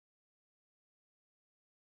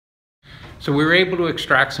So we were able to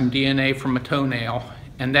extract some DNA from a toenail,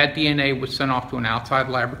 and that DNA was sent off to an outside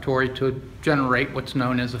laboratory to generate what's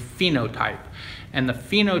known as a phenotype. And the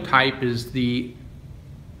phenotype is the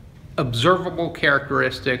observable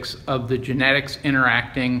characteristics of the genetics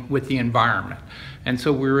interacting with the environment. And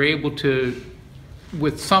so we were able to,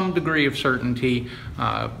 with some degree of certainty,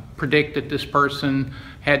 predict that this person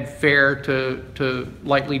had fair to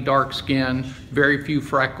lightly dark skin, very few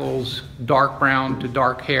freckles, dark brown to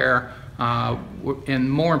dark hair,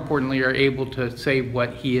 and more importantly are able to say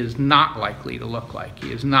what he is not likely to look like.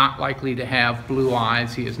 He is not likely to have blue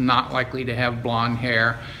eyes, he is not likely to have blonde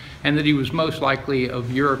hair, and that he was most likely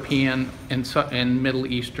of European and Middle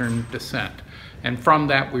Eastern descent. And from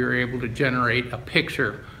that we were able to generate a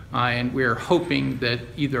picture, and we're hoping that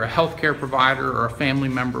either a healthcare provider or a family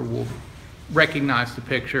member will recognize the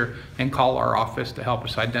picture and call our office to help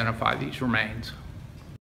us identify these remains.